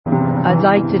I'd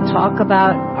like to talk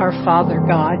about our Father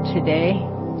God today.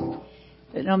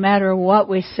 That no matter what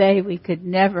we say, we could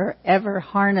never, ever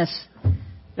harness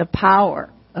the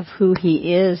power of who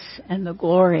He is and the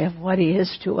glory of what He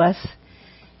is to us.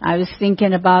 I was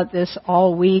thinking about this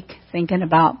all week, thinking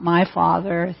about my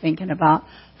Father, thinking about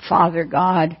Father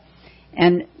God.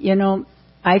 And, you know,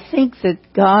 I think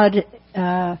that God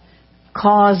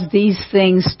caused these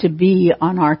things to be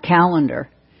on our calendar.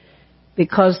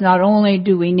 Because not only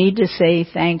do we need to say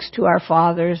thanks to our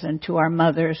fathers and to our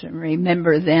mothers and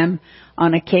remember them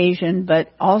on occasion,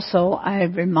 but also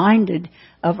I'm reminded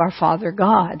of our Father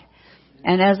God.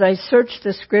 And as I searched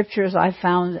the scriptures, I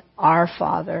found our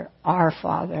Father,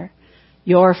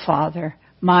 your Father,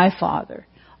 my Father.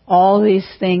 All these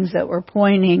things that were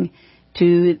pointing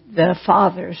to the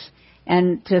fathers.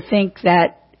 And to think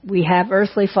that we have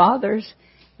earthly fathers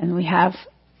and we have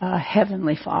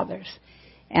heavenly fathers.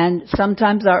 And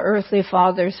sometimes our earthly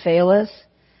fathers fail us,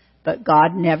 but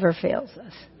God never fails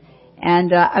us.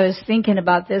 And I was thinking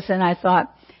about this, and I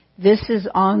thought, this is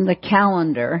on the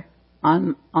calendar,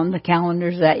 on the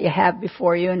calendars that you have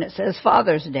before you, and it says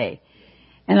Father's Day.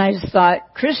 And I just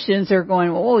thought, Christians are going,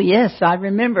 oh yes, I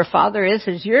remember, Father, this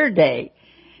is your day.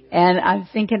 And I'm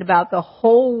thinking about the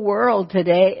whole world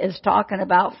today is talking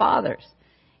about fathers,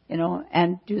 you know,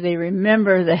 and do they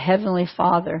remember the Heavenly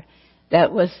Father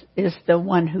that is the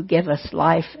one who gave us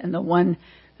life and the one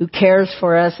who cares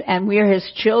for us, and we are His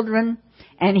children,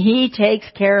 and He takes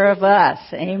care of us.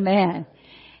 Amen.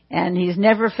 And He's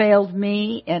never failed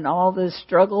me in all the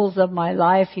struggles of my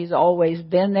life. He's always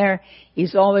been there.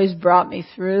 He's always brought me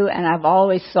through, and I've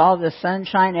always saw the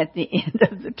sunshine at the end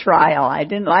of the trial. I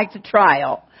didn't like the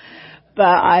trial, but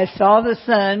I saw the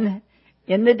sun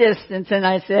in the distance, and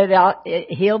I said,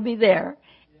 He'll be there.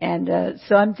 And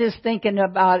so I'm just thinking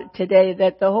about it today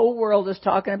that the whole world is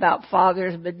talking about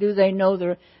fathers, but do they know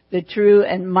the true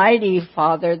and mighty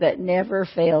Father that never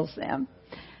fails them?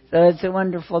 So it's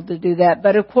wonderful to do that.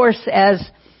 But of course, as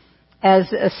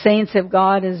saints of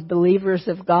God, as believers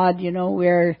of God, you know,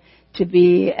 we're to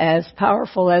be as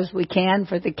powerful as we can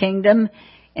for the kingdom.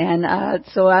 And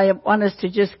so I want us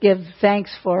to just give thanks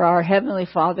for our Heavenly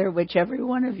Father, which every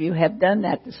one of you have done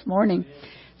that this morning.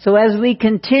 So as we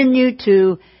continue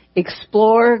to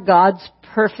explore God's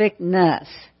perfectness,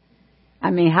 I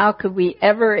mean, how could we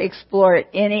ever explore it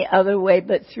any other way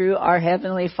but through our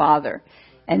Heavenly Father?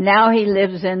 And now He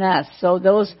lives in us. So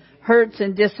those hurts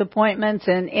and disappointments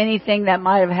and anything that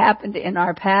might have happened in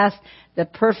our past, the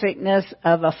perfectness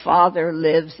of a Father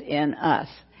lives in us.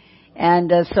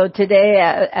 And so today,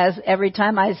 as every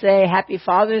time I say Happy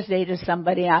Father's Day to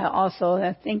somebody, I also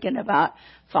am thinking about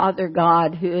Father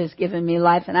God who has given me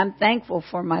life. And I'm thankful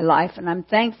for my life, and I'm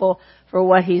thankful for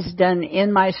what He's done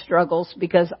in my struggles,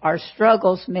 because our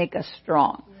struggles make us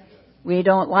strong. We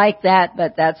don't like that,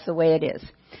 but that's the way it is.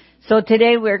 So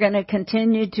today we're going to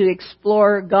continue to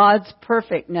explore God's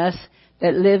perfectness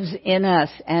that lives in us.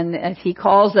 And as He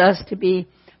calls us to be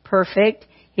perfect,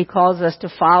 He calls us to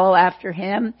follow after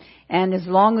Him. And as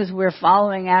long as we're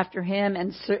following after Him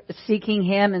and seeking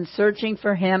Him and searching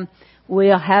for Him,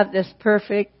 we'll have this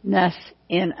perfectness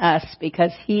in us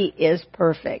because He is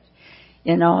perfect.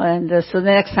 You know, and so the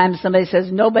next time somebody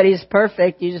says nobody's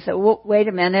perfect, you just say, well, wait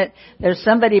a minute, there's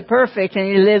somebody perfect and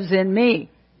He lives in me.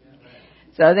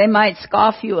 So they might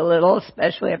scoff you a little,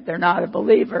 especially if they're not a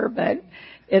believer, but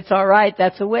it's all right.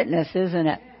 That's a witness, isn't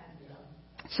it?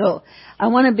 So I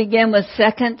want to begin with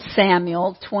 2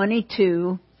 Samuel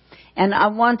 22, and I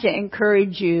want to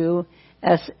encourage you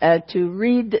to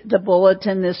read the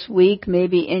bulletin this week,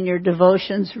 maybe in your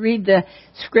devotions. Read the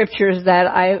scriptures that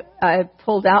I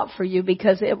pulled out for you,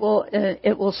 because it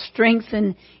will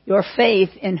strengthen your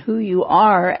faith in who you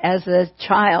are as a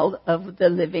child of the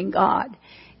living God.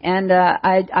 And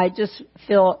I just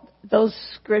feel those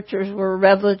scriptures were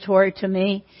revelatory to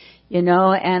me, you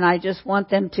know, and I just want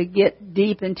them to get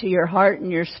deep into your heart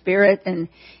and your spirit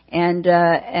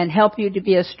and help you to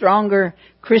be a stronger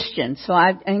Christian. So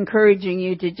I'm encouraging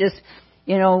you to just,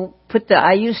 you know,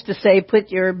 I used to say put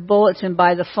your bulletin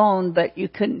by the phone, but you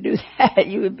couldn't do that.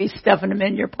 You would be stuffing them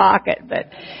in your pocket.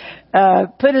 But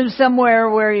put them somewhere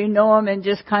where you know them and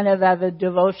just kind of have a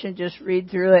devotion, just read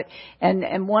through it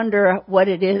and wonder what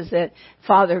it is that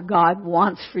Father God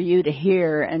wants for you to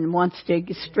hear and wants to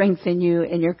strengthen you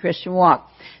in your Christian walk.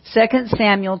 2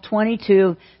 Samuel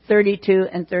 22, 32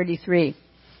 and 33.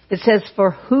 It says,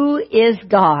 "For who is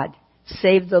God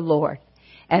save the Lord?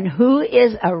 And who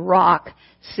is a rock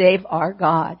save our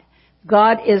God?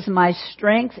 God is my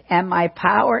strength and my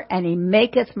power, and He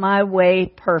maketh my way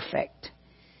perfect."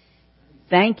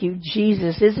 Thank you,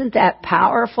 Jesus. Isn't that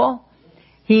powerful?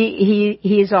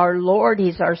 He's our Lord.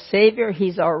 He's our Savior.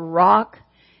 He's our rock.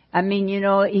 I mean,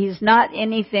 He's not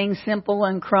anything simple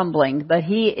and crumbling, but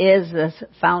He is the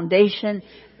foundation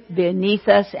beneath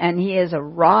us, and He is a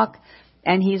rock,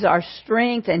 and He's our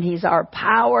strength, and He's our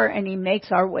power, and He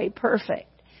makes our way perfect.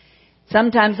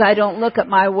 Sometimes I don't look at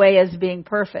my way as being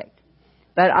perfect,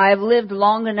 but I've lived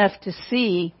long enough to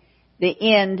see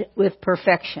the end with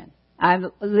perfection. I've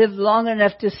lived long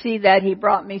enough to see that He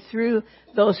brought me through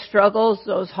those struggles,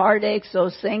 those heartaches,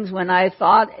 those things when I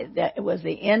thought that it was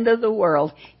the end of the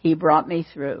world. He brought me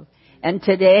through. And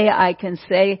today I can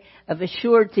say of a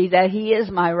surety that He is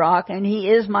my rock and He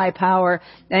is my power,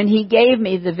 and He gave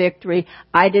me the victory.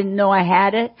 I didn't know I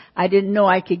had it. I didn't know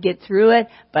I could get through it,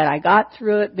 but I got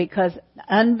through it because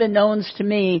unbeknownst to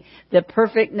me, the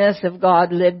perfectness of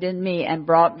God lived in me and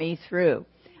brought me through.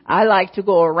 I like to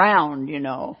go around,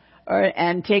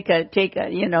 and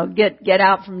get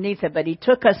out from beneath it. But He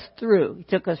took us through. He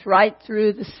took us right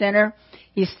through the center.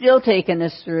 He's still taking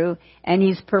us through, and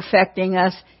He's perfecting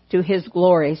us to His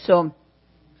glory. So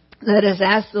let us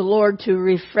ask the Lord to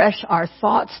refresh our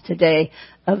thoughts today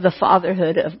of the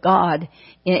fatherhood of God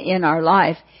in our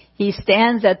life. He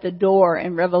stands at the door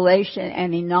in Revelation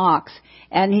and He knocks.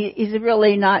 And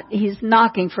He's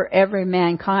knocking for every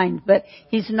mankind, but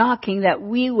He's knocking that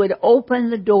we would open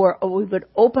the door, or we would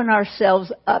open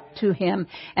ourselves up to Him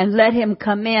and let Him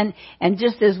come in. And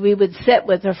just as we would sit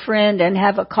with a friend and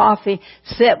have a coffee,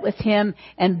 sit with Him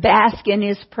and bask in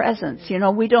His presence.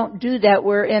 We don't do that.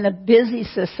 We're in a busy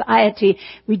society.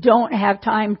 We don't have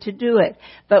time to do it,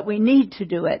 but we need to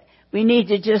do it. We need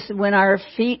to just, when our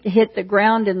feet hit the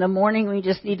ground in the morning, we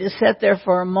just need to sit there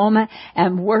for a moment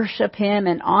and worship Him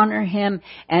and honor Him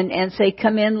and say,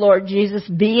 come in, Lord Jesus,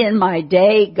 be in my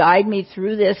day, guide me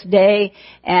through this day,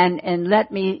 and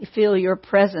let me feel Your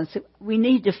presence. We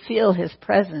need to feel His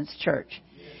presence, church.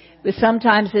 But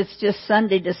sometimes it's just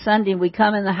Sunday to Sunday. We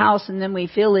come in the house and then we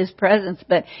feel His presence,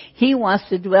 but He wants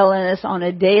to dwell in us on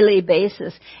a daily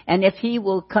basis. And if we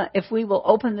will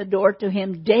open the door to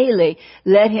Him daily,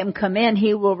 let Him come in,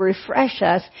 He will refresh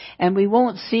us, and we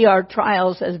won't see our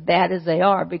trials as bad as they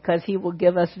are, because He will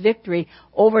give us victory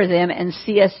over them and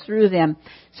see us through them.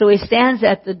 So He stands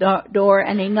at the door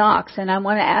and He knocks. And I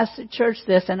want to ask the church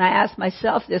this, and I ask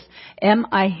myself this: am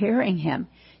I hearing Him?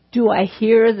 Do I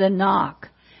hear the knock?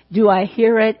 Do I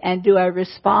hear it, and do I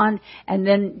respond? And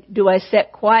then do I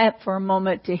sit quiet for a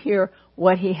moment to hear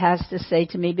what He has to say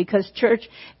to me? Because, church,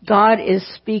 God is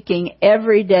speaking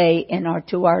every day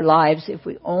to our lives if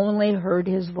we only heard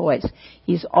His voice.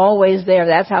 He's always there.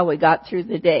 That's how we got through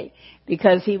the day,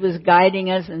 because He was guiding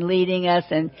us and leading us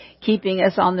and keeping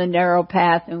us on the narrow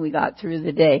path, and we got through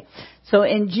the day. So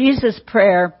in Jesus'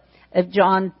 prayer of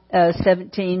John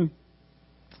 17,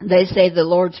 they say the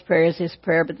Lord's Prayer is His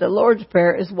prayer, but the Lord's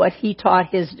Prayer is what He taught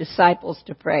His disciples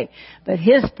to pray. But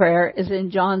His prayer is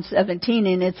in John 17,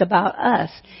 and it's about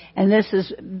us. And this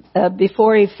is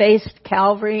before He faced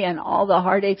Calvary and all the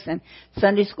heartaches, and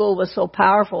Sunday school was so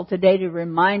powerful today to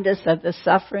remind us of the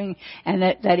suffering, and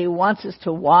that He wants us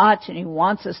to watch and He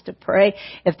wants us to pray.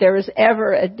 If there is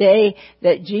ever a day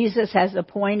that Jesus has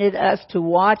appointed us to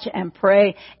watch and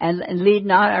pray and lead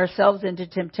not ourselves into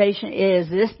temptation, it is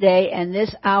this day and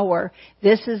this hour.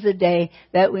 This is the day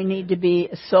that we need to be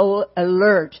so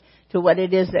alert to what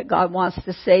it is that God wants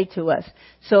to say to us.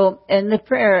 So in the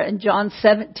prayer in John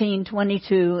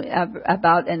 17:22,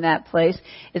 about in that place,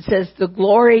 it says the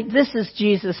glory, this is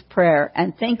Jesus' prayer,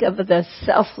 and think of the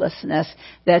selflessness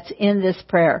that's in this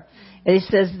prayer. And He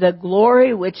says, the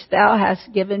glory which Thou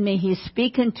hast given me, He's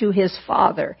speaking to His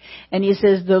Father. And He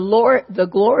says, the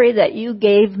glory that You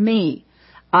gave me,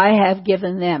 I have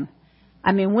given them.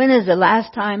 I mean, when is the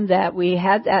last time that we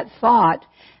had that thought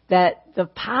that the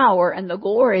power and the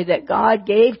glory that God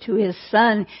gave to His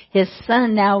Son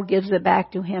now gives it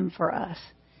back to Him for us?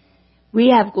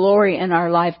 We have glory in our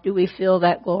life. Do we feel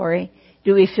that glory?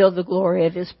 Do we feel the glory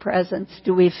of His presence?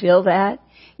 Do we feel that?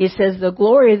 He says, the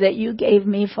glory that You gave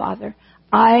me, Father,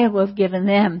 I have given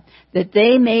them, that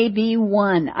they may be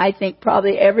one. I think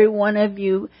probably every one of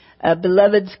you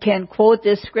beloveds can quote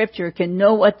this scripture, can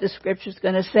know what the scripture is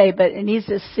going to say, but it needs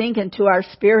to sink into our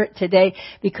spirit today,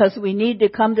 because we need to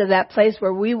come to that place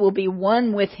where we will be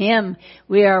one with Him.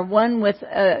 We are one with,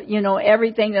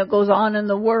 everything that goes on in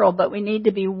the world, but we need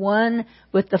to be one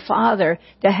with the Father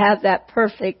to have that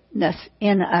perfectness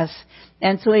in us.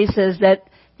 And so He says that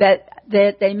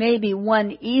they may be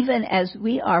one even as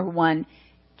we are one.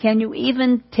 Can you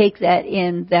even take that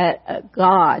in, that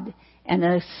God and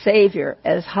a Savior,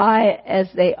 as high as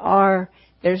they are,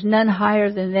 there's none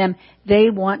higher than them. They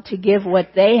want to give what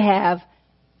they have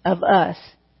of us.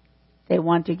 They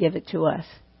want to give it to us.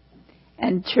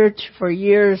 And church, for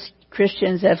years,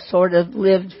 Christians have sort of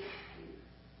lived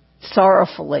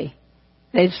sorrowfully.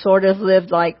 They've sort of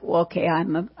lived like, well, okay,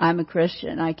 I'm a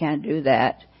Christian. I can't do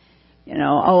that.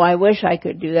 I wish I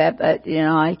could do that, but,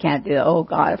 I can't do it. Oh,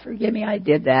 God, forgive me, I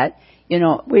did that.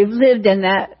 We've lived in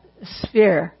that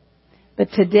sphere.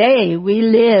 But today, we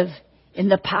live in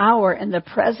the power and the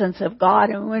presence of God.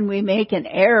 And when we make an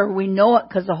error, we know it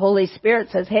because the Holy Spirit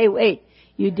says, hey, wait,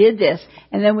 you did this.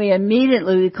 And then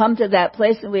we come to that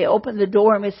place and we open the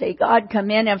door and we say, God, come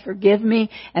in and forgive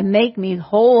me and make me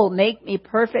whole, make me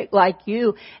perfect like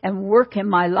you and work in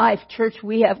my life. Church,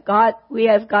 we have got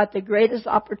the greatest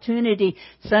opportunity.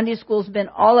 Sunday school's been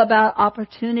all about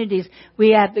opportunities.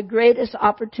 We have the greatest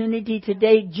opportunity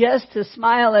today just to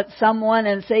smile at someone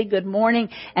and say good morning,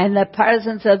 and the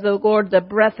presence of the Lord, the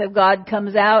breath of God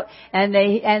comes out, and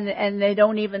they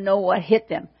don't even know what hit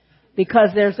them. Because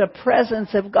there's a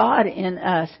presence of God in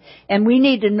us. And we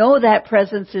need to know that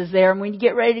presence is there. And when you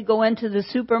get ready to go into the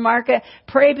supermarket,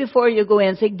 pray before you go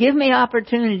in. Say, give me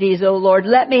opportunities, O Lord.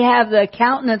 Let me have the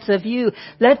countenance of you.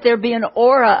 Let there be an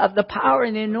aura of the power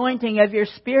and the anointing of your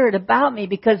Spirit about me,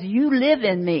 because you live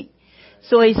in me.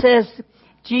 So he says,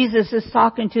 Jesus is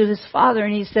talking to his Father,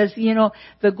 and he says,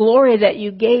 the glory that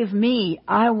you gave me,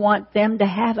 I want them to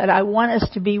have it. I want us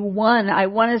to be one. I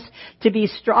want us to be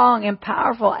strong and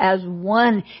powerful as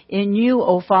one in you,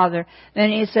 O Father. Then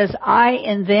he says, I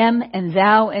in them and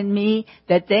thou in me,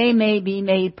 that they may be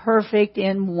made perfect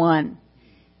in one.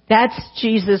 That's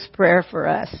Jesus' prayer for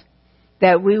us,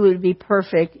 that we would be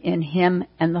perfect in him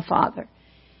and the Father.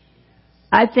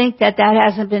 I think that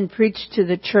hasn't been preached to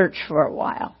the church for a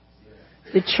while.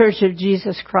 The Church of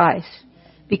Jesus Christ,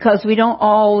 because we don't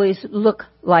always look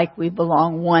like we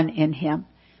belong one in him.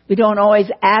 We don't always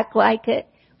act like it.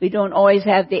 We don't always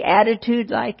have the attitude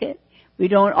like it. We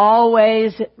don't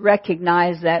always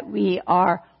recognize that we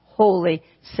are holy,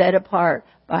 set apart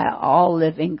by all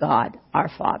living God,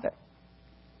 our Father.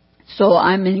 So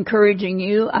I'm encouraging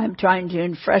you. I'm trying to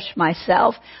refresh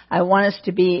myself. I want us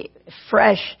to be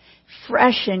fresh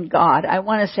in God. I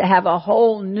want us to have a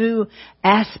whole new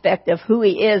aspect of who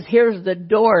he is. Here's the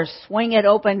door. Swing it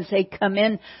open and say, come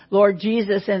in, Lord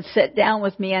Jesus, and sit down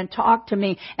with me and talk to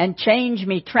me and change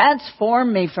me.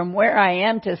 Transform me from where I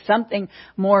am to something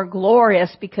more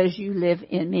glorious, because you live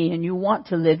in me and you want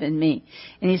to live in me.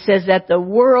 And he says that the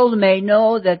world may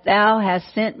know that thou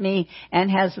hast sent me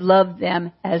and hast loved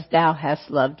them as thou hast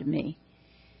loved me.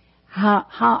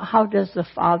 How does the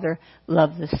Father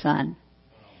love the Son?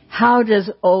 How does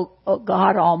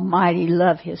God Almighty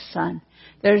love his Son?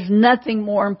 There's nothing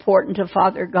more important to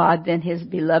Father God than his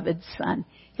beloved Son,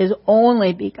 his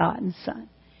only begotten Son.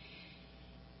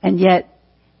 And yet,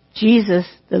 Jesus,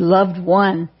 the loved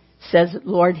one, says,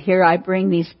 Lord, here I bring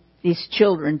these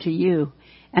children to you,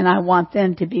 and I want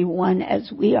them to be one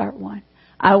as we are one.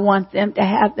 I want them to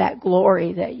have that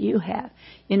glory that you have.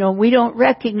 We don't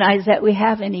recognize that we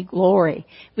have any glory.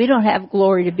 We don't have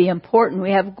glory to be important.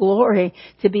 We have glory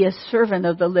to be a servant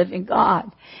of the living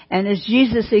God. And as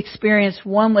Jesus experienced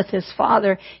one with his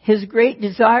Father, his great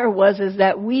desire was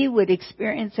that we would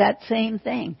experience that same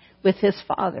thing with his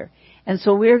Father. And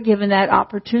so we're given that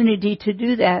opportunity to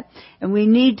do that. And we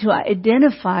need to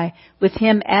identify with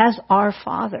him as our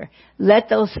Father. Let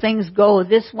those things go.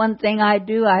 This one thing I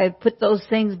do, I put those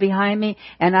things behind me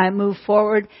and I move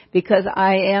forward, because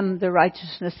I am the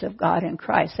righteousness of God in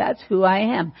Christ. That's who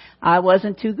I am. I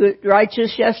wasn't too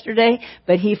righteous yesterday,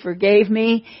 but he forgave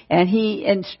me and he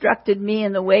instructed me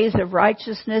in the ways of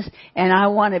righteousness, and I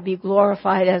want to be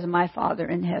glorified as my Father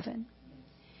in heaven.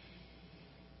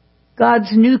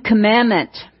 God's new commandment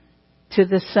to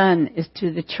the Son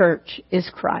to the church is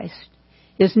Christ.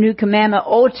 His new commandment,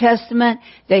 Old Testament,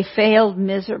 they failed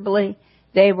miserably.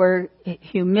 They were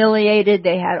humiliated.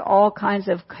 They had all kinds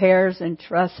of cares and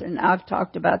trusts, and I've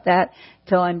talked about that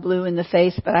till I'm blue in the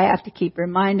face, but I have to keep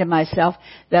reminding myself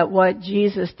that what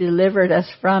Jesus delivered us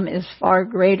from is far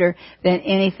greater than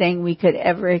anything we could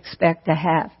ever expect to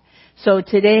have. So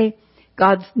today,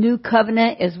 God's new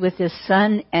covenant is with his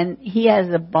Son, and he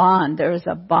has a bond. There is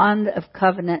a bond of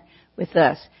covenant with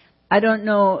us. I don't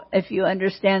know if you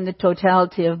understand the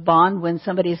totality of bond. When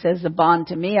somebody says a bond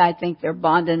to me, I think they're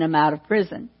bonding him out of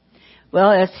prison.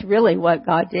 Well, that's really what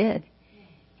God did.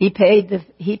 He paid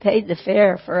the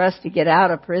fare for us to get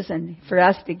out of prison, for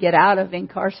us to get out of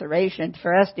incarceration,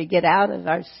 for us to get out of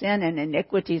our sin and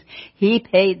iniquities. He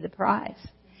paid the price.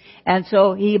 And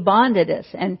so he bonded us,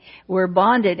 and we're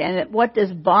bonded. And what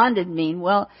does bonded mean?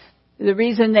 Well, the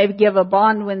reason they give a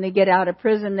bond when they get out of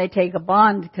prison, they take a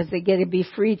bond because they get to be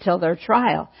free till their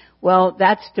trial. Well,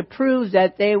 that's to prove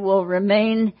that they will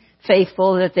remain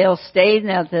faithful, that they'll stay, and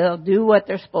that they'll do what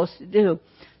they're supposed to do.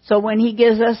 So when He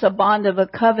gives us a bond of a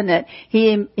covenant,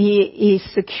 He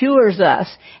secures us,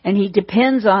 and He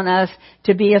depends on us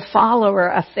to be a follower,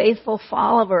 a faithful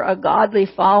follower, a godly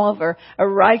follower, a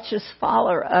righteous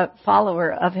follower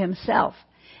of Himself.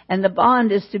 And the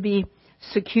bond is to be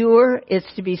secure, it's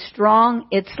to be strong,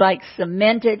 it's like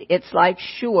cemented, it's like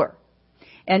sure.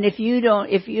 And if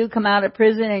you come out of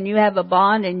prison and you have a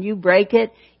bond and you break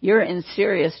it, you're in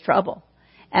serious trouble.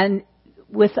 And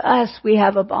with us, we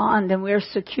have a bond, and we're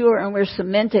secure and we're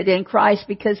cemented in Christ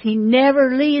because He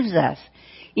never leaves us.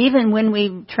 Even when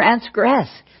we transgress,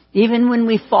 even when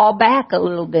we fall back a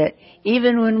little bit,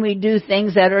 even when we do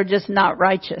things that are just not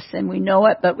righteous, and we know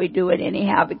it, but we do it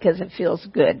anyhow because it feels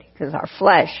good, because our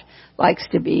flesh likes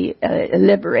to be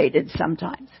liberated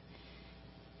sometimes.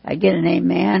 I get an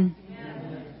amen?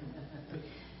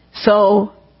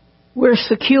 So, we're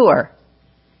secure.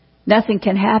 Nothing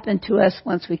can happen to us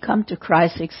once we come to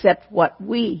Christ except what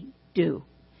we do.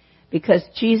 Because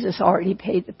Jesus already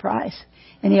paid the price.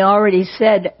 And He already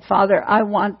said, Father, I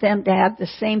want them to have the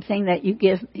same thing that you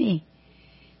give me.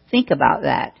 Think about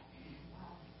that.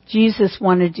 Jesus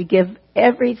wanted to give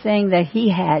everything that He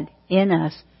had in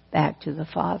us back to the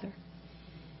Father.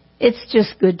 It's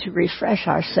just good to refresh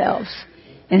ourselves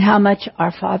in how much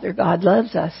our Father God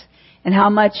loves us, and how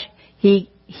much He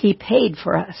paid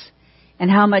for us, and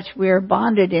how much we are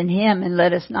bonded in Him. And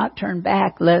let us not turn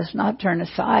back. Let us not turn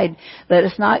aside. Let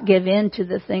us not give in to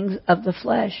the things of the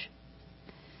flesh.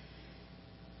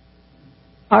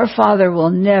 Our Father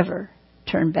will never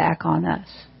turn back on us.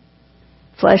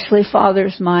 Fleshly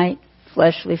fathers might,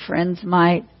 fleshly friends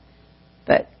might,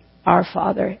 but our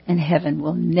Father in heaven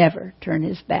will never turn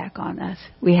His back on us.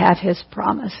 We have His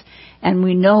promise. And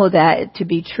we know that to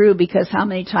be true, because how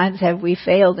many times have we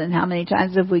failed, and how many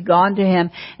times have we gone to Him,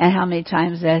 and how many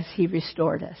times has He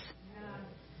restored us?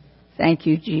 Thank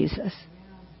you, Jesus.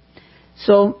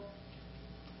 So,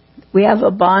 we have a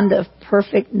bond of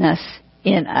perfectness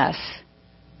in us.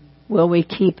 Will we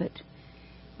keep it?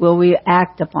 Will we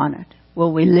act upon it?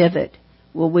 Will we live it?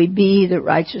 Will we be the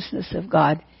righteousness of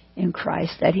God in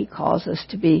Christ that He calls us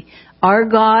to be? Our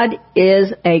God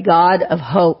is a God of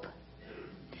hope.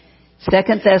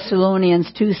 2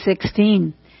 Thessalonians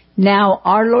 2:16. Now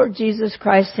our Lord Jesus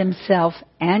Christ Himself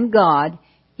and God,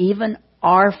 even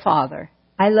our Father.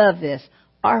 I love this.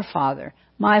 Our Father,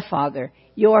 my Father,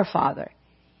 your Father.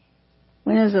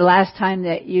 When was the last time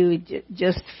that you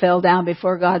just fell down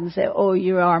before God and said, oh,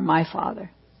 you are my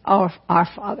Father? Our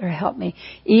Father, help me.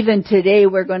 Even today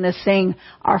we're going to sing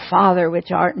Our Father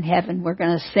which art in heaven. We're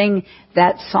going to sing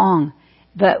that song.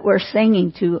 But we're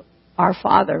singing to our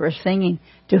Father. We're singing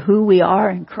to who we are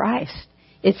in Christ.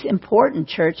 It's important,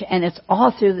 church, and it's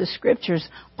all through the Scriptures.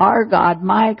 Our God,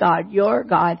 my God, your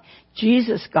God,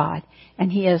 Jesus' God.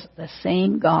 And He is the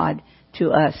same God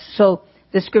to us. So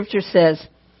the Scripture says,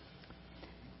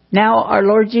 now our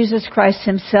Lord Jesus Christ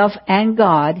Himself and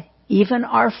God, even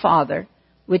our Father,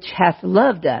 which hath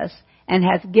loved us, and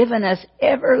hath given us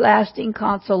everlasting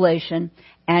consolation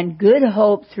and good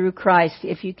hope through Christ.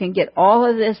 If you can get all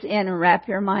of this in and wrap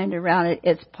your mind around it,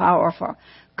 it's powerful.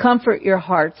 Comfort your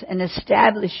hearts and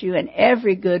establish you in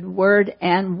every good word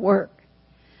and work.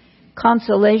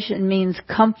 Consolation means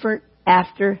comfort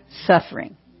after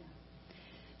suffering.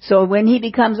 So when He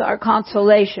becomes our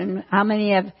consolation, how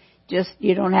many have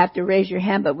you don't have to raise your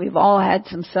hand, but we've all had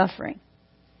some suffering.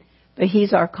 But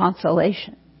He's our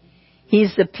consolation.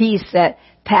 He's the peace that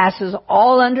passes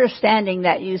all understanding,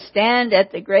 that you stand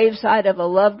at the graveside of a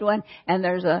loved one and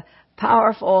there's a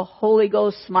powerful Holy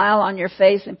Ghost smile on your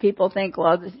face, and people think,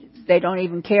 well, they don't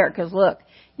even care because look,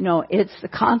 it's the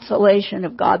consolation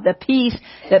of God, the peace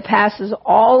that passes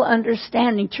all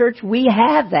understanding. Church, we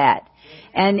have that.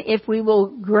 And if we will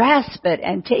grasp it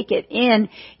and take it in,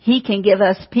 He can give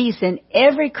us peace in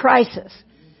every crisis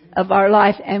of our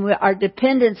life. And our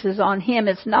dependence is on Him.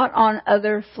 It's not on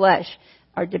other flesh.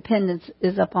 Our dependence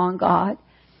is upon God.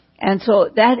 And so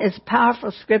that is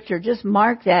powerful Scripture. Just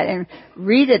mark that and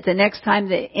read it the next time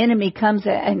the enemy comes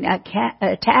and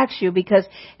attacks you, because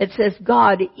it says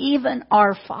God, even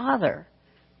our Father.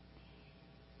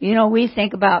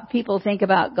 People think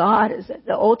about God as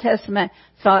the Old Testament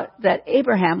thought that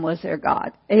Abraham was their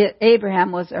God.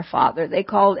 Abraham was their father. They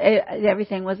called,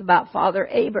 everything was about Father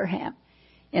Abraham.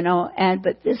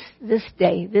 But this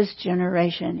day, this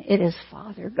generation, it is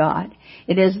Father God.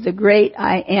 It is the great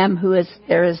I am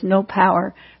there is no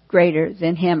power greater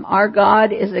than Him. Our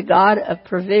God is a God of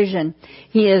provision.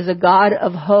 He is a God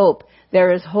of hope.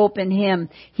 there is hope in Him.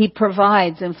 He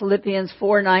provides in Philippians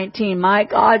 4:19, my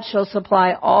God shall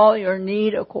supply all your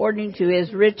need according to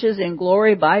His riches in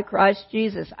glory by Christ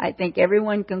Jesus. I think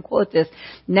everyone can quote this.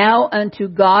 Now unto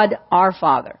God our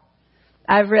Father.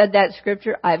 I've read that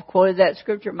scripture. I've quoted that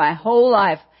scripture my whole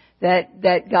life.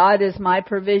 That God is my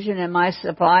provision and my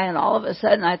supply, and all of a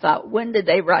sudden I thought, when did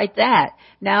they write that?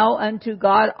 Now unto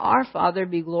God our Father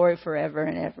be glory forever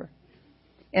and ever.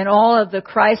 In all of the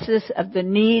crisis of the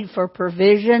need for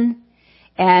provision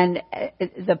and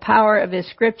the power of His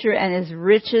scripture and His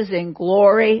riches in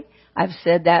glory, I've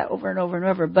said that over and over and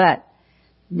over, but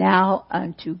now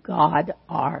unto God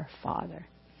our Father.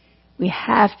 We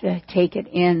have to take it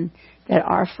in that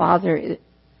our Father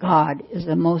God is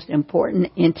the most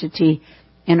important entity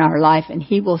in our life, and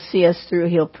He will see us through.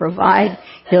 He'll provide.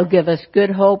 He'll give us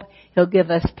good hope. He'll give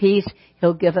us peace.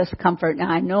 He'll give us comfort.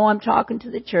 Now, I know I'm talking to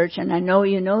the church, and I know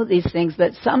you know these things,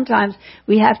 but sometimes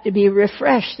we have to be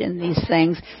refreshed in these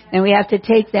things, and we have to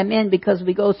take them in because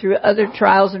we go through other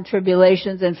trials and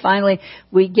tribulations, and finally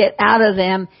we get out of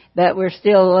them, but we're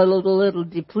still a little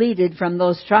depleted from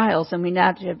those trials, and we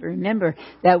have to remember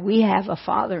that we have a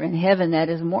Father in heaven that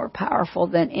is more powerful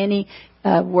than any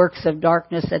works of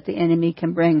darkness that the enemy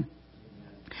can bring.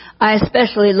 I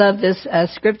especially love this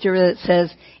scripture that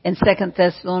says in 2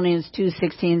 Thessalonians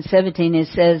 2:16-17, it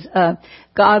says,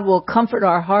 God will comfort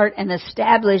our heart and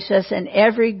establish us in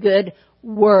every good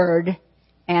word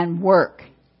and work.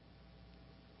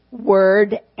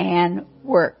 Word and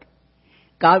work.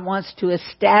 God wants to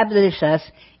establish us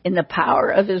in the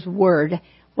power of His word.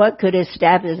 What could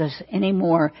establish us any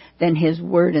more than His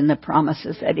word and the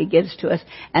promises that He gives to us?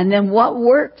 And then what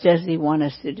work does He want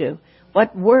us to do?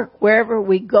 What work? Wherever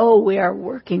we go, we are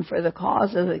working for the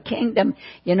cause of the kingdom.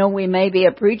 You know, we may be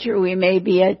a preacher, we may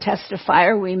be a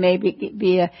testifier, we may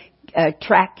be a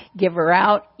track giver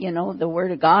out, you know, the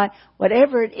Word of God.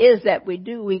 Whatever it is that we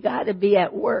do, we got to be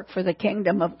at work for the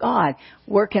kingdom of God.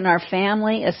 Work in our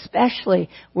family, especially.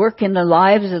 Work in the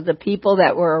lives of the people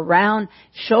that we're around.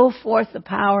 Show forth the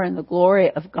power and the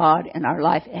glory of God in our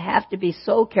life. You have to be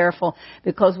so careful,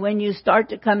 because when you start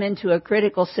to come into a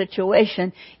critical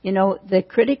situation, you know, the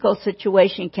critical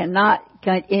situation cannot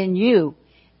get in you.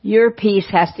 Your peace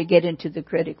has to get into the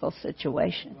critical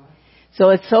situation.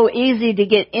 So it's so easy to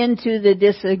get into the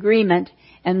disagreement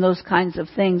and those kinds of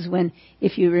things when,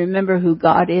 if you remember who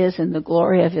God is and the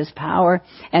glory of His power,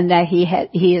 and that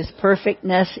He is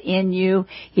perfectness in you,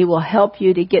 He will help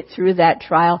you to get through that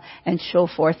trial and show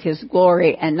forth His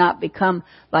glory and not become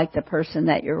like the person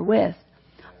that you're with.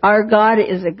 Our God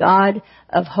is a God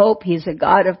of hope. He's a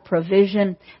God of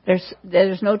provision.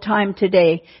 There's no time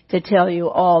today to tell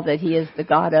you all that He is the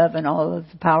God of and all of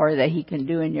the power that He can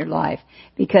do in your life,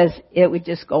 because it would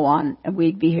just go on and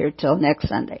we'd be here till next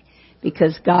Sunday,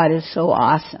 because God is so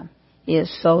awesome. He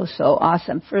is so, so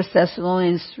awesome. 1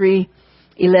 Thessalonians 3:11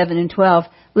 and 12.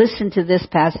 Listen to this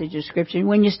passage of Scripture.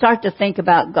 When you start to think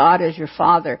about God as your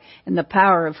Father and the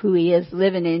power of who He is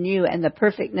living in you and the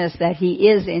perfectness that He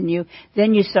is in you,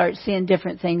 then you start seeing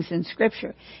different things in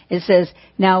Scripture. It says,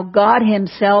 now God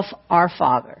Himself, our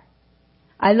Father.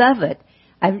 I love it.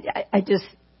 I just,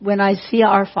 when I see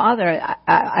our Father,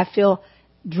 I feel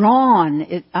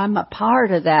drawn. I'm a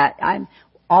part of that. I'm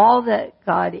all that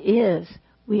God is,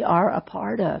 we are a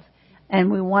part of. And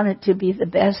we want it to be the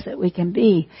best that we can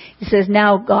be. He says,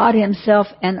 now God Himself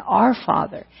and our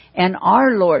Father and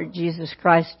our Lord Jesus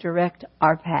Christ direct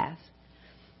our path.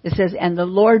 It says, and the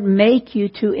Lord make you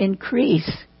to increase.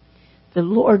 The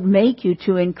Lord make you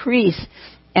to increase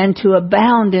and to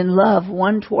abound in love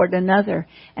one toward another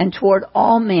and toward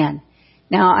all men.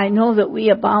 Now, I know that we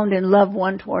abound in love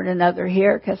one toward another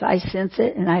here because I sense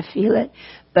it and I feel it.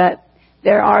 But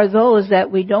there are those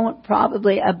that we don't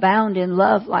probably abound in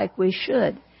love like we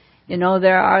should. You know,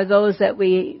 there are those that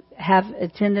we have a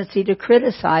tendency to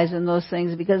criticize in those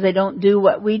things because they don't do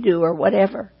what we do or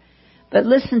whatever. But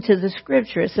listen to the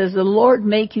Scripture. It says, the Lord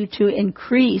make you to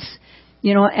increase,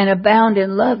 you know, and abound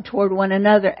in love toward one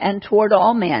another and toward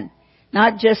all men.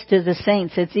 Not just to the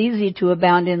saints. It's easy to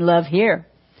abound in love here.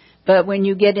 But when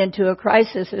you get into a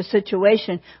crisis or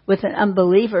situation with an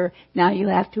unbeliever, now you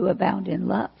have to abound in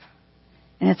love.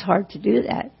 And it's hard to do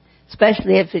that,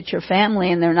 especially if it's your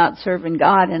family and they're not serving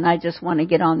God and I just want to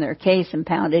get on their case and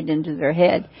pound it into their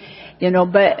head. You know,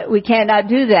 but we cannot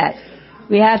do that.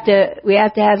 We have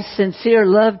to have sincere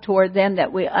love toward them,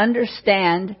 that we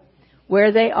understand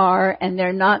where they are and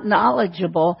they're not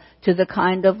knowledgeable to the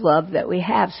kind of love that we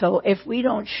have. So if we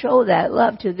don't show that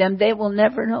love to them, they will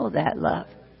never know that love.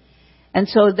 And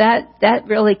so that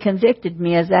really convicted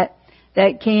me as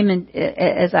that came in,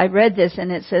 as I read this,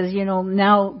 and it says, you know,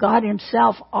 now God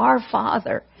Himself, our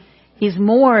Father, He's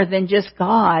more than just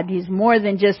God. He's more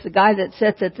than just the guy that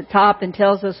sits at the top and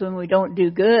tells us when we don't do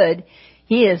good.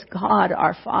 He is God,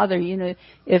 our Father. You know,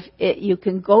 you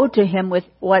can go to Him with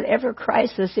whatever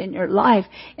crisis in your life,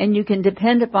 and you can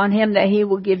depend upon Him that He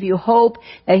will give you hope,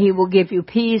 that He will give you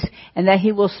peace, and that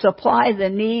He will supply the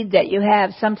need that you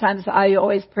have. Sometimes I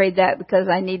always prayed that because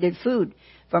I needed food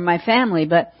for my family,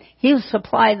 but He'll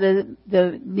supply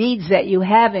the needs that you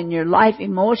have in your life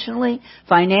emotionally,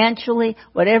 financially,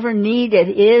 whatever need it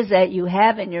is that you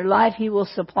have in your life, He will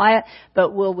supply it.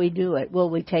 But will we do it? Will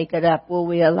we take it up? Will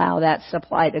we allow that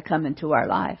supply to come into our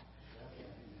life?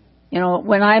 You know,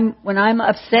 when I'm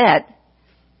upset,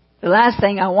 the last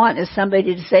thing I want is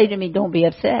somebody to say to me, "Don't be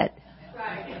upset."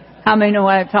 How many know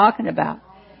what I'm talking about?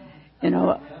 You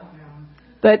know,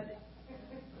 but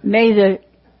may the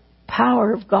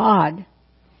power of God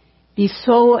be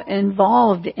so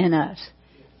involved in us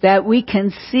that we can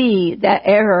see that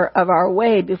error of our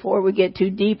way before we get too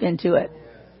deep into it.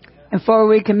 And before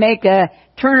we can make a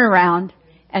turnaround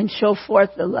and show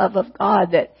forth the love of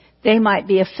God, that they might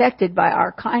be affected by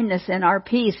our kindness and our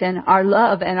peace and our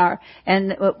love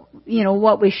and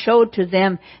what we show to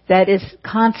them that is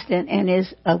constant and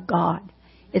is of God.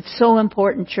 It's so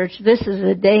important, church. This is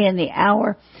the day and the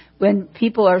hour when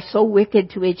people are so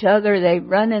wicked to each other. They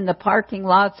run in the parking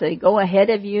lots. They go ahead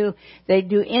of you. They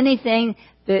do anything.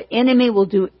 The enemy will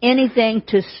do anything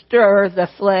to stir the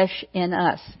flesh in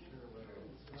us.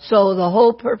 So the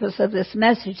whole purpose of this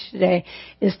message today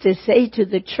is to say to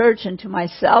the church and to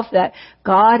myself that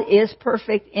God is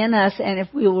perfect in us, and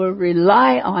if we will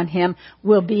rely on Him,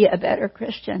 we'll be a better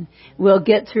Christian. We'll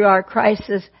get through our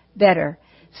crisis better.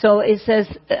 So it says,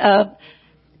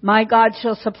 my God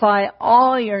shall supply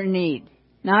all your need,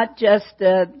 not just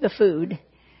the food,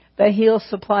 but He'll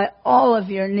supply all of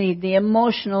your need, the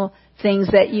emotional things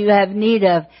that you have need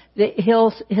of.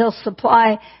 He'll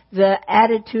supply the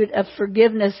attitude of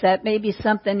forgiveness that maybe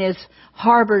something is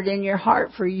harbored in your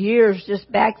heart for years,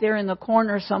 just back there in the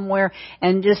corner somewhere,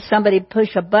 and just somebody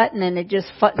push a button and it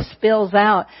just spills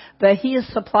out. But He'll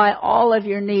supply all of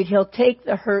your need. He'll take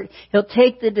the hurt. He'll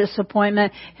take the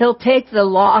disappointment. He'll take the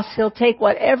loss. He'll take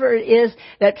whatever it is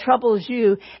that troubles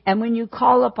you. And when you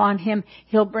call upon Him,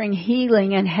 He'll bring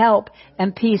healing and help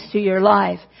and peace to your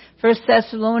life. 1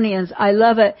 Thessalonians, I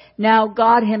love it. Now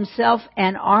God Himself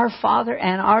and our Father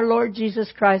and our Lord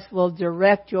Jesus Christ will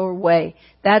direct your way.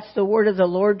 That's the word of the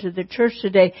Lord to the church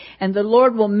today. And the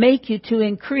Lord will make you to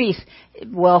increase.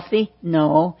 Wealthy?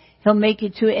 No. He'll make you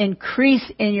to increase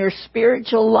in your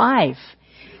spiritual life.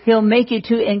 He'll make you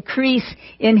to increase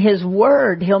in His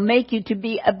Word. He'll make you to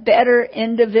be a better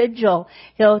individual.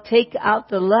 He'll take out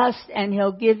the lust and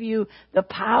He'll give you the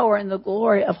power and the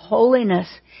glory of holiness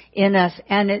in us.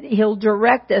 And He'll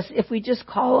direct us if we just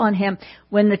call on Him.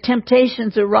 When the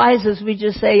temptations arises, we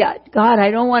just say, God, I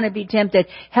don't want to be tempted.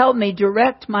 Help me,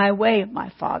 direct my way,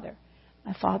 my Father.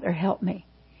 My Father, help me.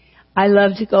 I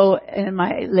love to go in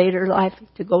my later life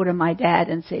to go to my dad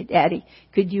and say, Daddy,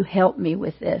 could you help me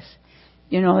with this?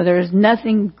 You know, there's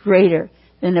nothing greater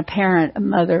than a parent, a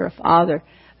mother, a father,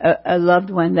 a loved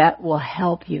one that will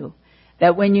help you.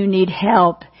 That when you need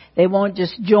help, they won't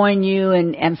just join you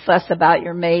and fuss about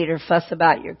your mate or fuss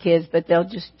about your kids, but they'll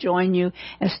just join you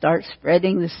and start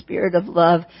spreading the spirit of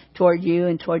love toward you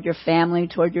and toward your family,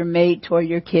 toward your mate, toward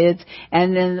your kids.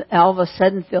 And then all of a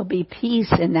sudden there'll be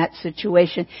peace in that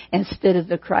situation instead of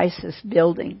the crisis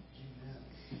building.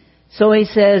 So he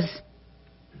says,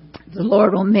 the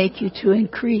Lord will make you to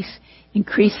increase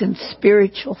in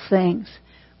spiritual things.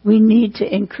 We need to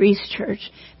increase, church,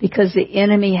 because the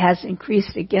enemy has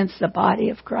increased against the body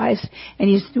of Christ, and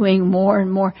he's doing more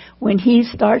and more. When he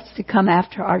starts to come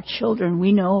after our children,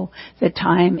 we know the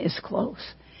time is close.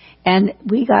 And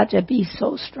we got to be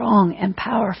so strong and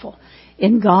powerful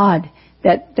in God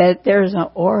that there's an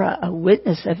aura, a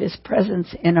witness of His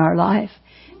presence in our life.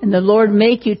 And the Lord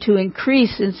make you to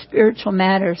increase in spiritual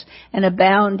matters and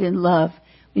abound in love.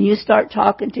 When you start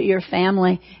talking to your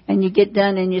family and you get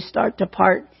done and you start to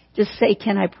part, just say,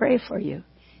 can I pray for you?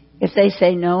 If they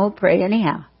say no, pray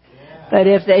anyhow. Yeah. But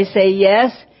if they say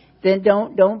yes, then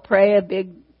don't pray a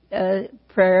big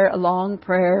prayer, a long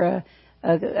prayer,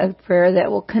 a prayer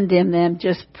that will condemn them.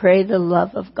 Just pray the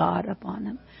love of God upon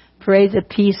them. Pray the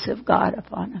peace of God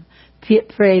upon them.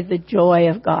 Pray the joy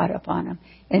of God upon them.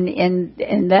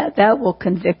 And that will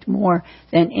convict more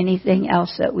than anything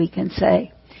else that we can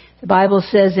say. The Bible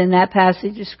says in that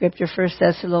passage of Scripture, 1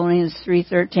 Thessalonians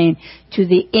 3:13, to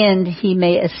the end He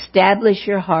may establish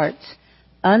your hearts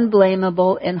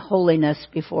unblameable in holiness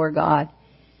before God,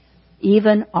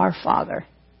 even our Father.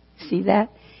 See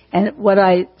that? And what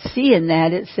I see in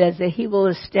that, it says that He will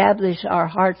establish our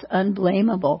hearts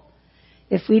unblameable.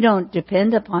 if we don't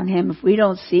depend upon Him, if we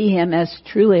don't see Him as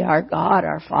truly our God,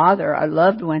 our Father, our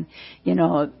loved one,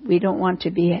 we don't want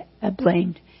to be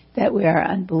blamed that we are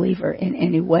an unbeliever in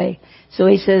any way. So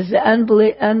He says,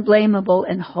 unblameable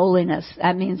in holiness.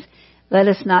 That means let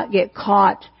us not get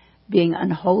caught being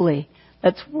unholy.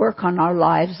 Let's work on our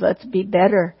lives. Let's be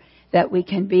better that we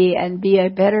can be and be a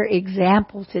better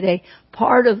example today.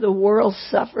 Part of the world's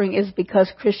suffering is because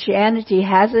Christianity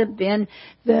hasn't been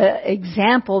the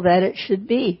example that it should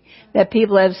be. That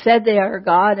people have said they are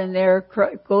God and they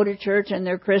go to church and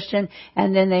they're Christian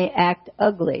and then they act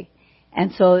ugly.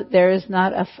 And so there is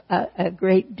not a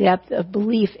great depth of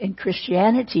belief in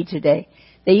Christianity today.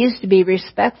 They used to be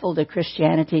respectful to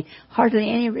Christianity. Hardly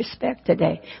any respect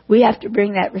today. We have to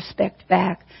bring that respect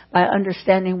back by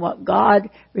understanding what God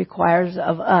requires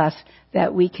of us,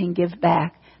 that we can give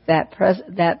back that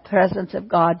presence of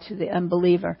God to the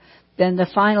unbeliever. Then the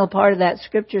final part of that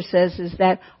scripture says is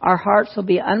that our hearts will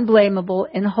be unblameable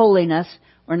in holiness.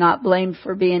 We're not blamed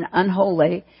for being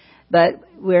unholy, but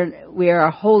we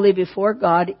are holy before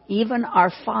God, even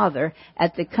our Father,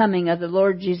 at the coming of the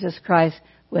Lord Jesus Christ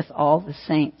with all the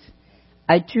saints.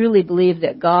 I truly believe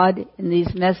that God in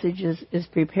these messages is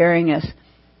preparing us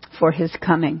for His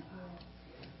coming.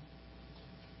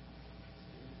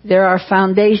 These are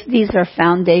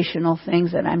foundational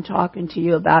things that I'm talking to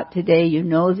you about today. You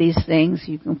know these things.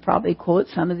 You can probably quote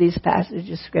some of these passages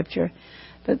of Scripture.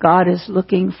 But God is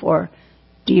looking for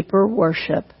deeper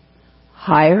worship,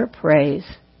 higher praise,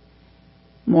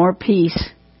 more peace.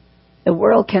 The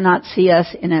world cannot see us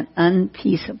in an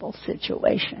unpeaceable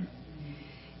situation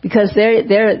because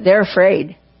they're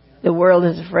afraid. The world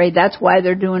is afraid. That's why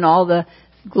they're doing all the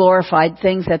glorified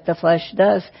things that the flesh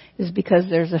does, is because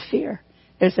there's a fear.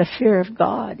 There's a fear of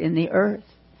God in the earth.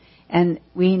 And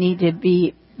we need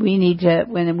to,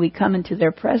 when we come into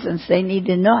their presence, they need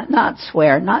to not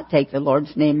swear, not take the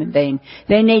Lord's name in vain.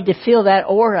 They need to feel that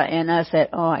aura in us that,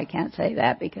 I can't say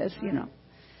that because,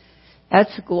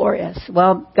 that's glorious.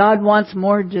 Well, God wants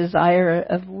more desire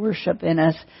of worship in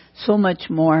us, so much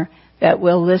more that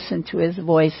we'll listen to His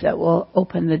voice, that will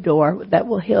open the door, that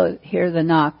will hear the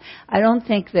knock. I don't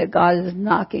think that God is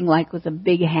knocking like with a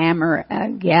big hammer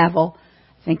and gavel.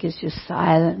 I think it's just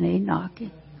silently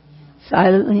knocking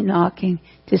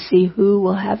to see who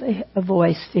will have a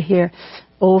voice to hear.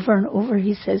 Over and over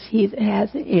He says, he that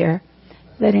has an ear,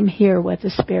 let him hear what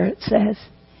the Spirit says.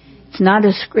 It's not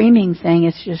a screaming thing.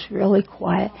 It's just really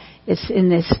quiet. It's in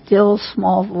this still,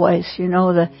 small voice.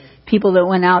 The people that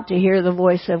went out to hear the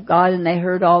voice of God and they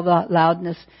heard all the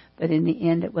loudness, but in the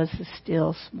end it was the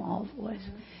still, small voice.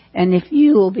 And if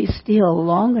you will be still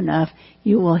long enough,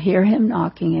 you will hear Him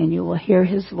knocking and you will hear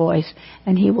His voice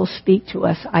and He will speak to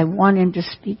us. I want Him to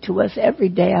speak to us every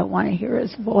day. I want to hear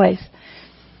His voice.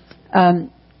 I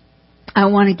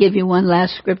want to give you one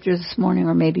last scripture this morning,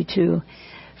 or maybe two.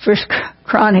 1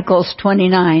 Chronicles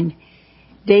 29.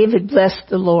 David blessed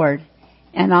the Lord.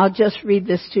 And I'll just read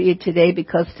this to you today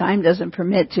because time doesn't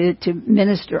permit to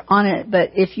minister on it.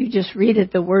 But if you just read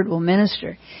it, the word will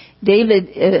minister.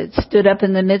 David stood up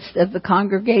in the midst of the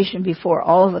congregation, before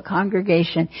all of the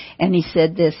congregation, and he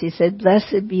said this. He said,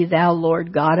 "Blessed be thou,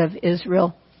 Lord God of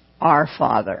Israel, our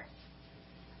Father."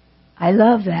 I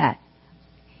love that.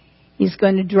 He's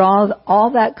going to draw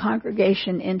all that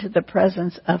congregation into the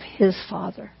presence of His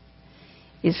Father.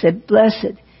 He said,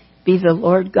 "Blessed be the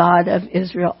Lord God of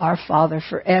Israel, our Father,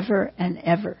 forever and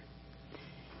ever."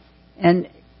 And,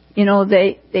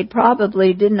 they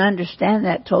probably didn't understand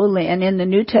that totally. And in the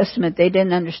New Testament, they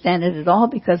didn't understand it at all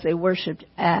because they worshipped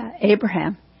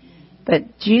Abraham.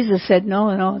 But Jesus said,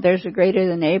 no, there's a greater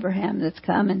than Abraham that's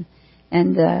coming.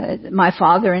 And my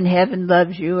Father in heaven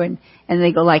loves you. And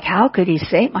they go like, how could He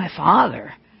say my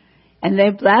Father? And they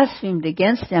blasphemed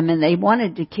against Him and they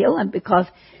wanted to kill Him because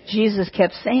Jesus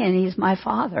kept saying, He's my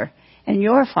Father and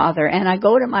your Father. And I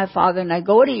go to my Father and I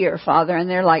go to your Father. And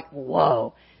they're like,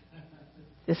 whoa,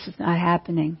 this is not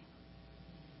happening.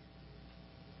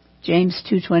 James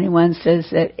 2:21 says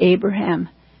that Abraham,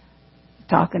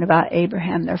 talking about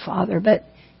Abraham, their father, but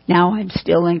now I'm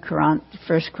still in 1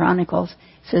 Chronicles,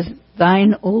 says,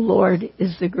 "Thine, O Lord,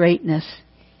 is the greatness."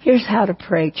 Here's how to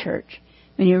pray, church.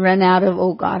 When you run out of,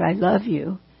 "Oh God, I love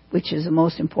you," which is the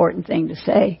most important thing to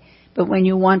say, but when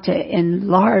you want to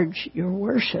enlarge your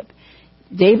worship,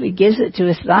 David gives it to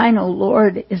us. "Thine, O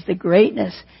Lord, is the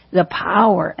greatness, the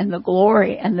power, and the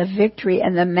glory, and the victory,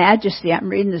 and the majesty." I'm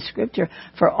reading the scripture.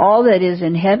 "For all that is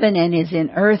in heaven and is in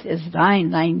earth is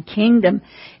thine. Thine kingdom,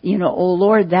 O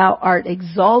Lord, thou art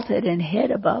exalted and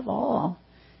head above all."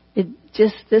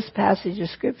 Just this passage of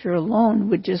scripture alone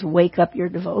would just wake up your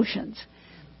devotions.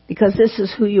 Because this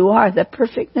is who you are. The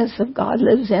perfectness of God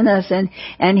lives in us,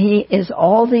 and He is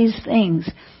all these things.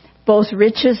 Both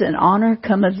riches and honor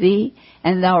come of Thee,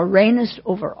 and Thou reignest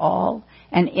over all.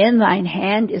 And in Thine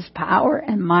hand is power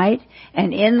and might,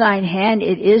 and in Thine hand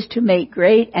it is to make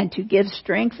great and to give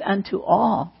strength unto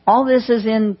all. All this is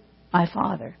in my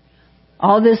Father.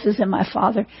 All this is in my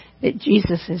Father that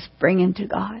Jesus is bringing to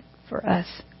God for us.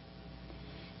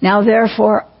 Now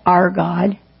therefore, our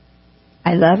God,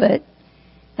 I love it.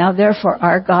 Now therefore,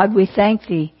 our God, we thank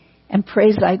Thee and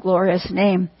praise Thy glorious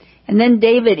name. And then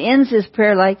David ends his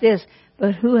prayer like this,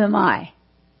 but who am I?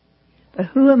 But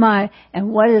who am I and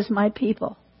what is my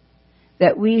people?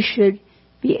 That we should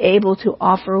be able to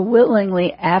offer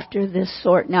willingly after this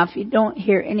sort. Now if you don't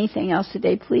hear anything else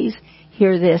today, please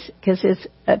hear this, because it's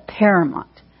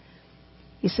paramount.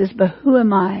 He says, but who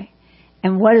am I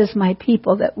and what is my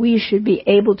people that we should be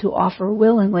able to offer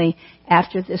willingly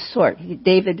after this sort?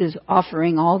 David is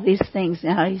offering all these things.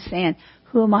 Now he's saying,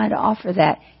 who am I to offer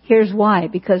that? Here's why.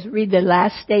 Because read the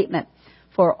last statement.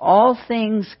 For all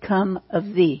things come of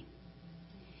Thee,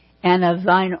 and of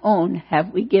Thine own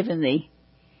have we given Thee.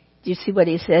 Do you see what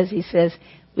he says? He says,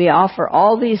 we offer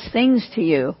all these things to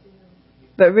you,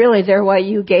 but really they're what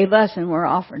you gave us, and we're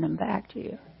offering them back to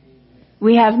you.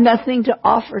 We have nothing to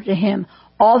offer to Him.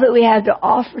 All that we have to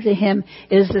offer to Him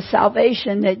is the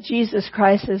salvation that Jesus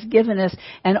Christ has given us.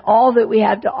 And all that we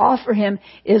have to offer Him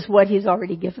is what He's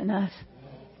already given us.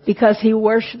 Because He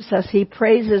worships us, He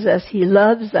praises us, He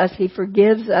loves us, He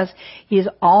forgives us. He is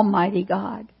Almighty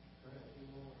God.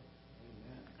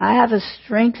 I have a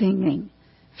strengthening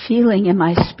feeling in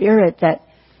my spirit that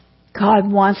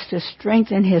God wants to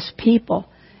strengthen His people.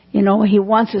 You know, He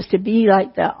wants us to be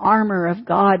like the armor of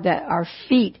God, that our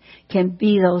feet can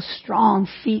be those strong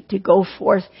feet to go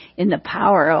forth in the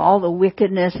power of all the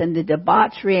wickedness and the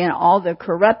debauchery and all the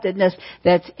corruptedness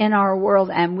that's in our world.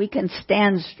 And we can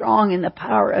stand strong in the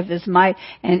power of His might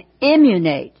and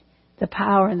emulate the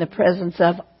power and the presence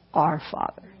of our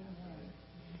Father.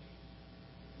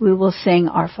 We will sing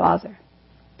Our Father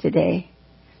today.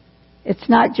 It's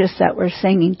not just that we're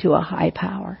singing to a high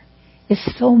power.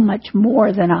 It's so much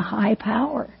more than a high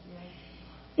power.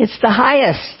 It's the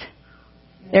highest.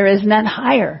 There is none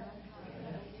higher.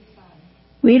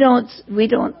 We don't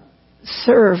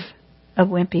serve a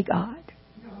wimpy God.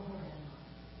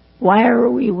 Why are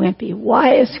we wimpy?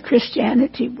 Why is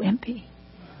Christianity wimpy?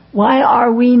 Why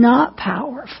are we not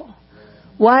powerful?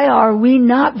 Why are we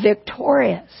not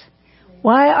victorious?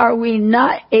 Why are we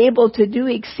not able to do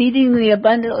exceedingly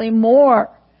abundantly more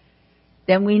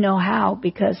than we know how?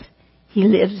 Because He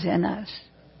lives in us.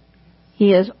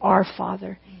 He is our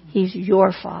Father. He's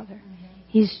your Father.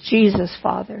 He's Jesus'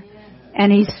 Father.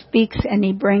 And He speaks and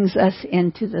He brings us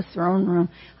into the throne room.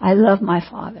 I love my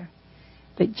Father.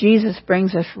 But Jesus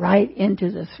brings us right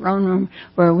into the throne room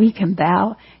where we can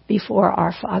bow before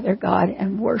our Father God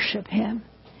and worship Him.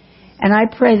 And I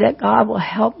pray that God will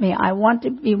help me. I want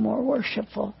to be more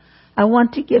worshipful. I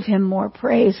want to give Him more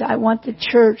praise. I want the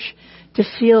church to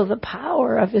feel the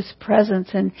power of His presence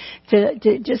and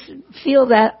to just feel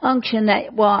that unction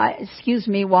that,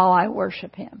 while I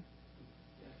worship Him.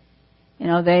 You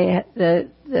know,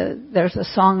 there's a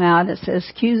song out that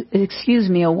says, excuse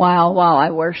me a while I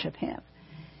worship Him.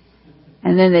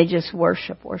 And then they just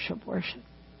worship.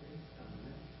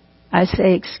 I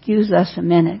say, excuse us a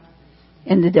minute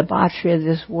in the debauchery of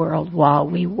this world while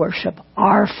we worship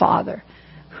our Father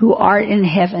who art in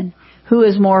heaven, who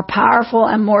is more powerful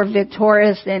and more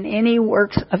victorious than any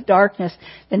works of darkness.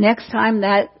 The next time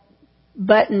that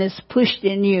button is pushed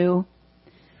in you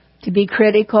to be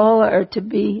critical or to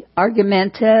be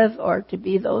argumentative or to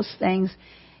be those things,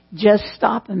 just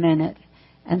stop a minute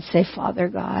and say, Father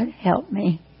God, help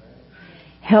me.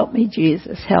 Help me,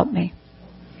 Jesus, help me.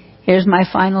 Here's my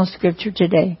final scripture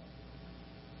today.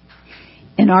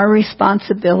 In our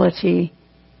responsibility,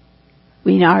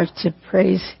 we are to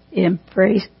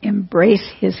embrace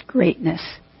His greatness.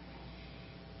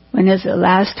 When is the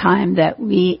last time that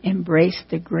we embraced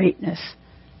the greatness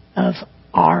of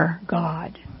our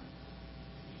God?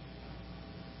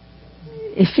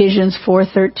 Ephesians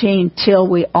 4:13, till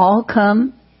we all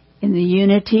come in the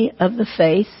unity of the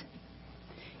faith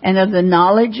and of the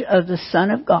knowledge of the Son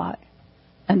of God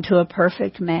unto a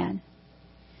perfect man,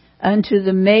 unto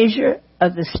the measure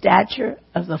of the stature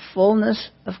of the fullness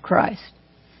of Christ,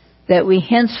 that we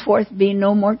henceforth be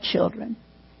no more children,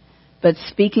 but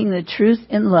speaking the truth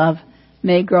in love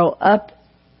may grow up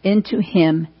into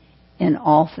Him in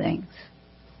all things.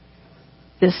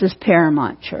 This is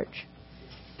paramount, church,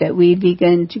 that we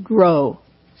begin to grow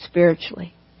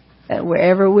spiritually, that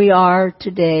wherever we are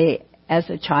today as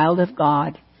a child of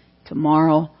God,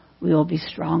 tomorrow we will be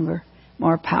stronger,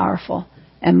 more powerful,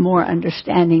 and more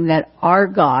understanding that our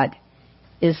God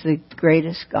is the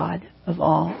greatest God of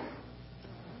all.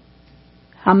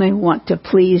 How many want to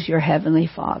please your Heavenly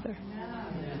Father?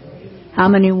 How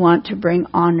many want to bring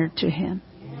honor to Him?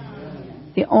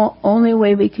 The only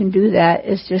way we can do that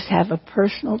is just have a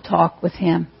personal talk with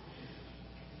Him.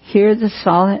 Hear the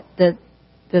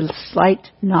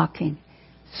slight knocking.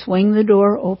 Swing the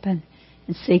door open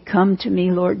and say, "Come to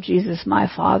me, Lord Jesus, my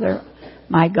Father,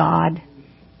 my God,"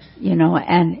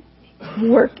 and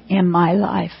work in my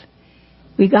life.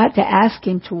 We got to ask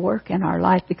Him to work in our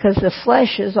life because the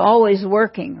flesh is always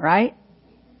working, right?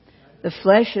 The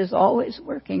flesh is always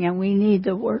working, and we need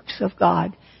the works of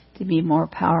God to be more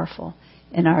powerful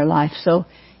in our life. So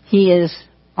He is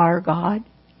our God.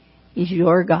 He's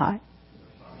your God.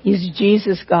 He's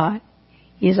Jesus' God.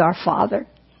 He's our Father.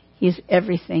 He's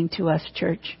everything to us,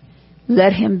 church.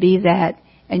 Let Him be that,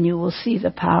 and you will see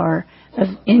the power of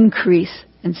increase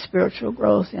and spiritual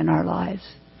growth in our lives.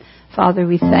 Father,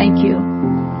 we thank You.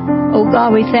 Oh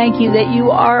God, we thank You that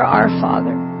You are our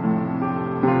Father.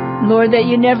 Lord, that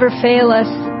You never fail us,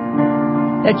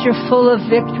 that You're full of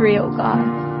victory, oh God.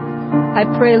 I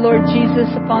pray, Lord Jesus,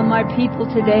 upon my people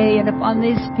today and upon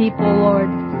these people, Lord,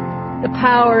 the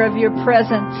power of Your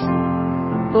presence.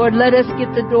 Lord, let us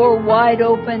get the door wide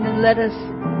open and let us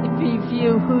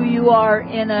view who You are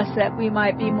in us, that we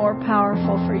might be more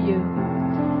powerful for You.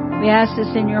 We ask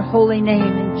this in Your holy name,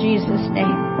 in Jesus'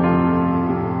 name.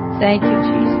 Thank You,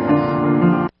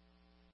 Jesus.